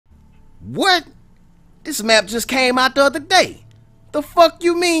What? This map just came out the other day. The fuck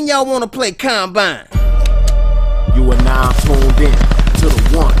you mean y'all wanna play Combine? You are now tuned in to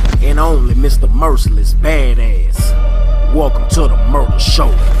the one and only Mr. Merciless Badass. Welcome to the Murder Show.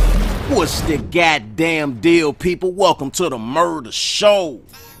 What's the goddamn deal, people? Welcome to the Murder Show.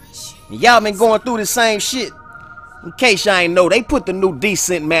 Y'all been going through the same shit. In case y'all ain't know, they put the new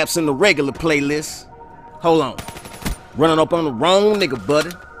decent maps in the regular playlist. Hold on. Running up on the wrong nigga,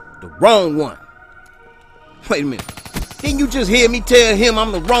 buddy. The wrong one. Wait a minute. Didn't you just hear me tell him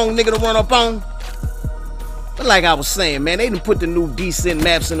I'm the wrong nigga to run up on? But like I was saying, man, they done put the new decent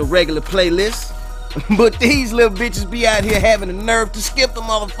maps in the regular playlist. But these little bitches be out here having the nerve to skip the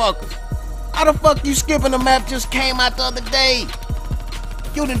motherfuckers. How the fuck you skipping a map just came out the other day?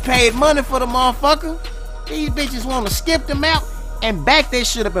 You done paid money for the motherfucker. These bitches want to skip the map and back that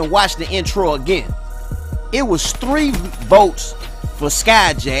shit up and watch the intro again. It was 3 votes for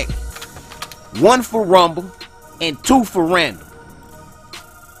Skyjack, 1 for Rumble, and 2 for Random.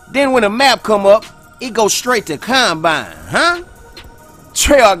 Then when the map come up, it goes straight to Combine, huh?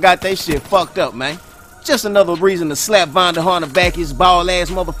 Trail got that shit fucked up, man. Just another reason to slap Von der Horn back his bald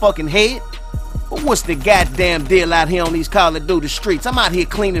ass motherfucking head. But what's the goddamn deal out here on these Call of Duty streets? I'm out here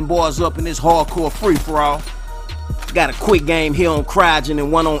cleaning boys up in this hardcore free-for-all. Got a quick game here on Cryogen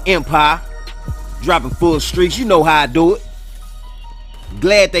and one on Empire. Dropping full streaks, you know how I do it.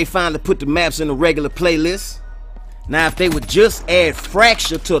 Glad they finally put the maps in the regular playlist. Now if they would just add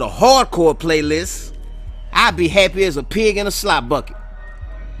Fracture to the hardcore playlist, I'd be happy as a pig in a slop bucket.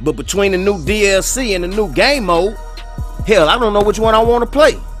 But between the new DLC and the new game mode, hell, I don't know which one I want to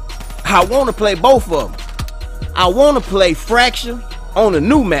play. I want to play both of them. I want to play Fracture on the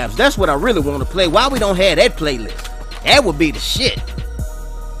new maps. That's what I really want to play. Why we don't have that playlist? That would be the shit.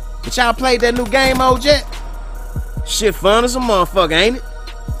 But y'all played that new game mode yet? Shit fun as a motherfucker, ain't it?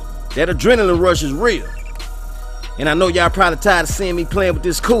 That adrenaline rush is real. And I know y'all probably tired of seeing me playing with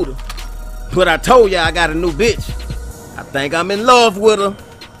this kuda. But I told y'all I got a new bitch. I think I'm in love with her.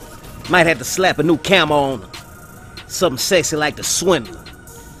 Might have to slap a new camo on her. Something sexy like the Swindler.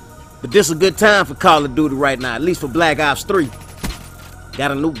 But this is a good time for Call of Duty right now, at least for Black Ops 3.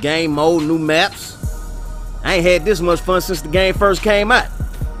 Got a new game mode, new maps. I ain't had this much fun since the game first came out.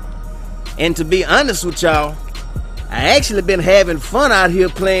 And to be honest with y'all, I actually been having fun out here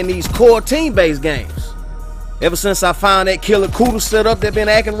playing these core team-based games. Ever since I found that killer kuda setup that been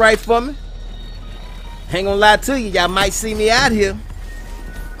acting right for me. Ain't gonna lie to you, y'all might see me out here.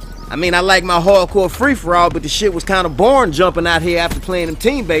 I mean, I like my hardcore free-for-all, but the shit was kind of boring jumping out here after playing them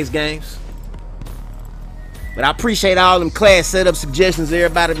team-based games. But I appreciate all them class setup suggestions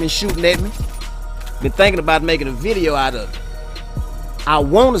everybody been shooting at me. Been thinking about making a video out of it. I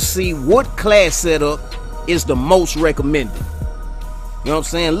want to see what class setup is the most recommended. You know what I'm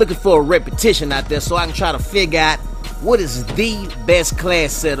saying? Looking for a repetition out there so I can try to figure out what is the best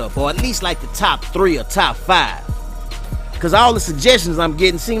class setup, or at least like the top 3 or top 5. Because all the suggestions I'm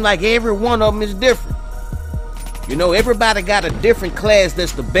getting seem like every one of them is different. You know, everybody got a different class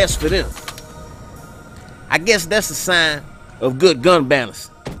that's the best for them. I guess that's a sign of good gun balance.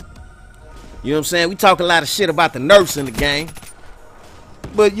 You know what I'm saying? We talk a lot of shit about the nerfs in the game.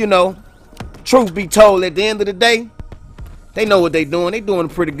 But, you know, truth be told, at the end of the day, they know what they doing. They doing a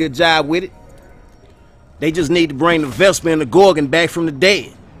pretty good job with it. They just need to bring the Vespa and the Gorgon back from the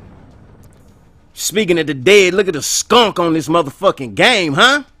dead. Speaking of the dead, look at the skunk on this motherfucking game,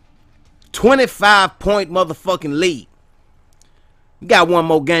 huh? 25-point motherfucking lead. We got one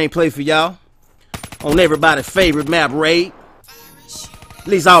more gameplay for y'all. On everybody's favorite map, Raid. At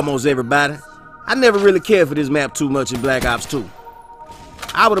least almost everybody. I never really cared for this map too much in Black Ops 2.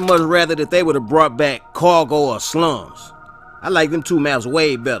 I would have much rather that they would have brought back Cargo or Slums. I like them 2 maps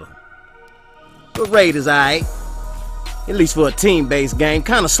way better. But Raid is alright. At least for a team-based game.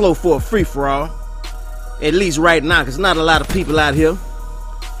 Kind of slow for a free-for-all. At least right now, because not a lot of people out here.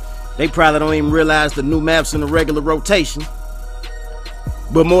 They probably don't even realize the new maps in the regular rotation.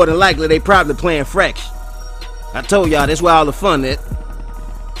 But more than likely, they probably playing Fraction. I told y'all, that's where all the fun at.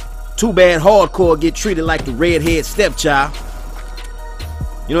 Too bad hardcore get treated like the redhead stepchild.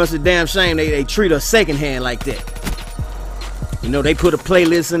 You know, it's a damn shame they treat a second hand like that. You know, they put a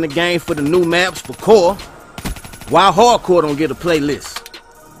playlist in the game for the new maps for core. Why hardcore don't get a playlist?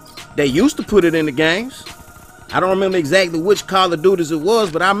 They used to put it in the games. I don't remember exactly which Call of Duties it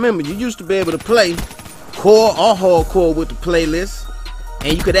was, but I remember you used to be able to play core or hardcore with the playlist.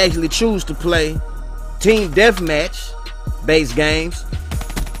 And you could actually choose to play team deathmatch based games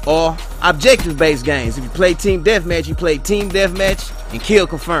or objective based games. If you play team deathmatch, you play team deathmatch and kill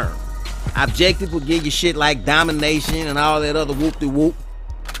confirm. Objective will give you shit like domination and all that other whoop-de-whoop.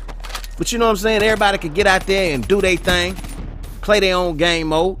 But you know what I'm saying? Everybody could get out there and do their thing, play their own game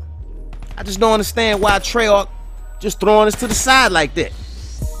mode. I just don't understand why Treyarch just throwing us to the side like that.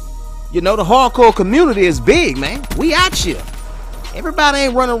 You know, the hardcore community is big, man. We out here. Everybody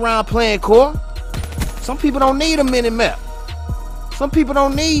ain't running around playing core. Some people don't need a mini map. Some people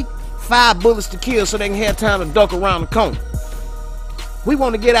don't need 5 bullets to kill so they can have time to duck around the corner. We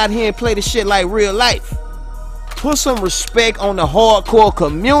want to get out here and play this shit like real life. Put some respect on the hardcore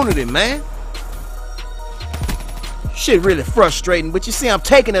community, man. Shit really frustrating, but you see, I'm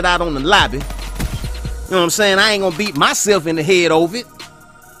taking it out on the lobby. You know what I'm saying? I ain't gonna beat myself in the head over it.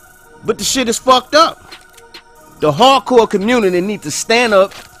 But the shit is fucked up. The hardcore community need to stand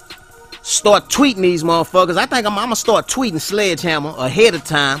up, start tweeting these motherfuckers. I think I'm gonna start tweeting Sledgehammer ahead of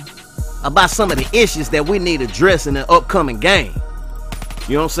time about some of the issues that we need addressed in the upcoming game.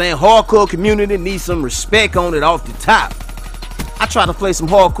 You know what I'm saying? Hardcore community needs some respect on it off the top. I tried to play some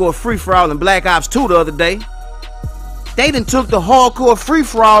hardcore free-for-all in Black Ops 2 the other day. They done took the hardcore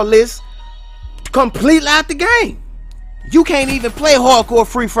free-for-all list completely out the game. You can't even play hardcore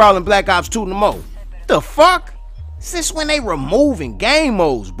free-for-all in Black Ops 2 no more. The fuck? Since when they removing game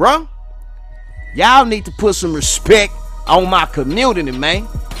modes, bro? Y'all need to put some respect on my community, man.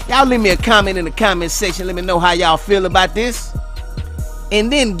 Y'all leave me a comment in the comment section. Let me know how y'all feel about this. And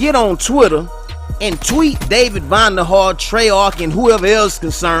then get on Twitter and tweet David Vonderhaar, Treyarch, and whoever else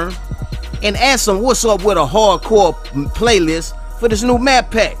concerned, and ask them what's up with a hardcore playlist for this new map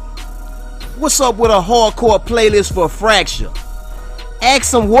pack. What's up with a hardcore playlist for Fracture?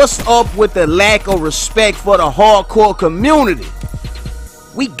 Ask them what's up with the lack of respect for the hardcore community.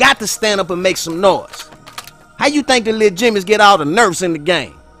 We got to stand up and make some noise. How you think the little Jimmies get all the nerfs in the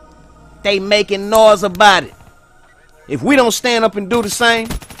game? They making noise about it. If we don't stand up and do the same,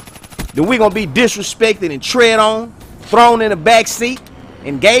 then we're gonna be disrespected and tread on, thrown in the back seat,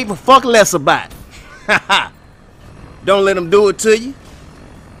 and gave a fuck less about it. Don't let them do it to you.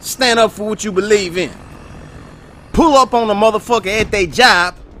 Stand up for what you believe in. Pull up on a motherfucker at their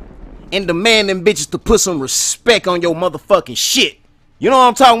job and demand them bitches to put some respect on your motherfucking shit. You know what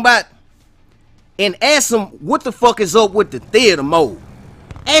I'm talking about? And ask them what the fuck is up with the theater mode.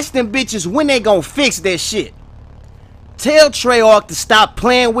 Ask them bitches when they gonna fix that shit. Tell Treyarch to stop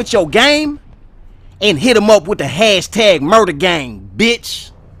playing with your game and hit them up with the hashtag murder gang, bitch.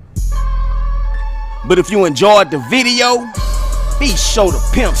 But if you enjoyed the video, be sure to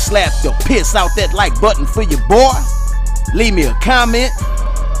pimp slap the piss out that like button for your boy. Leave me a comment.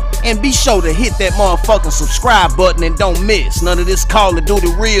 And be sure to hit that motherfucking subscribe button and don't miss none of this Call of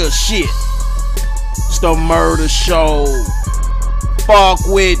Duty real shit. It's the Murder Show. Fuck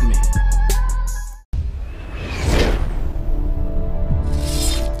with me.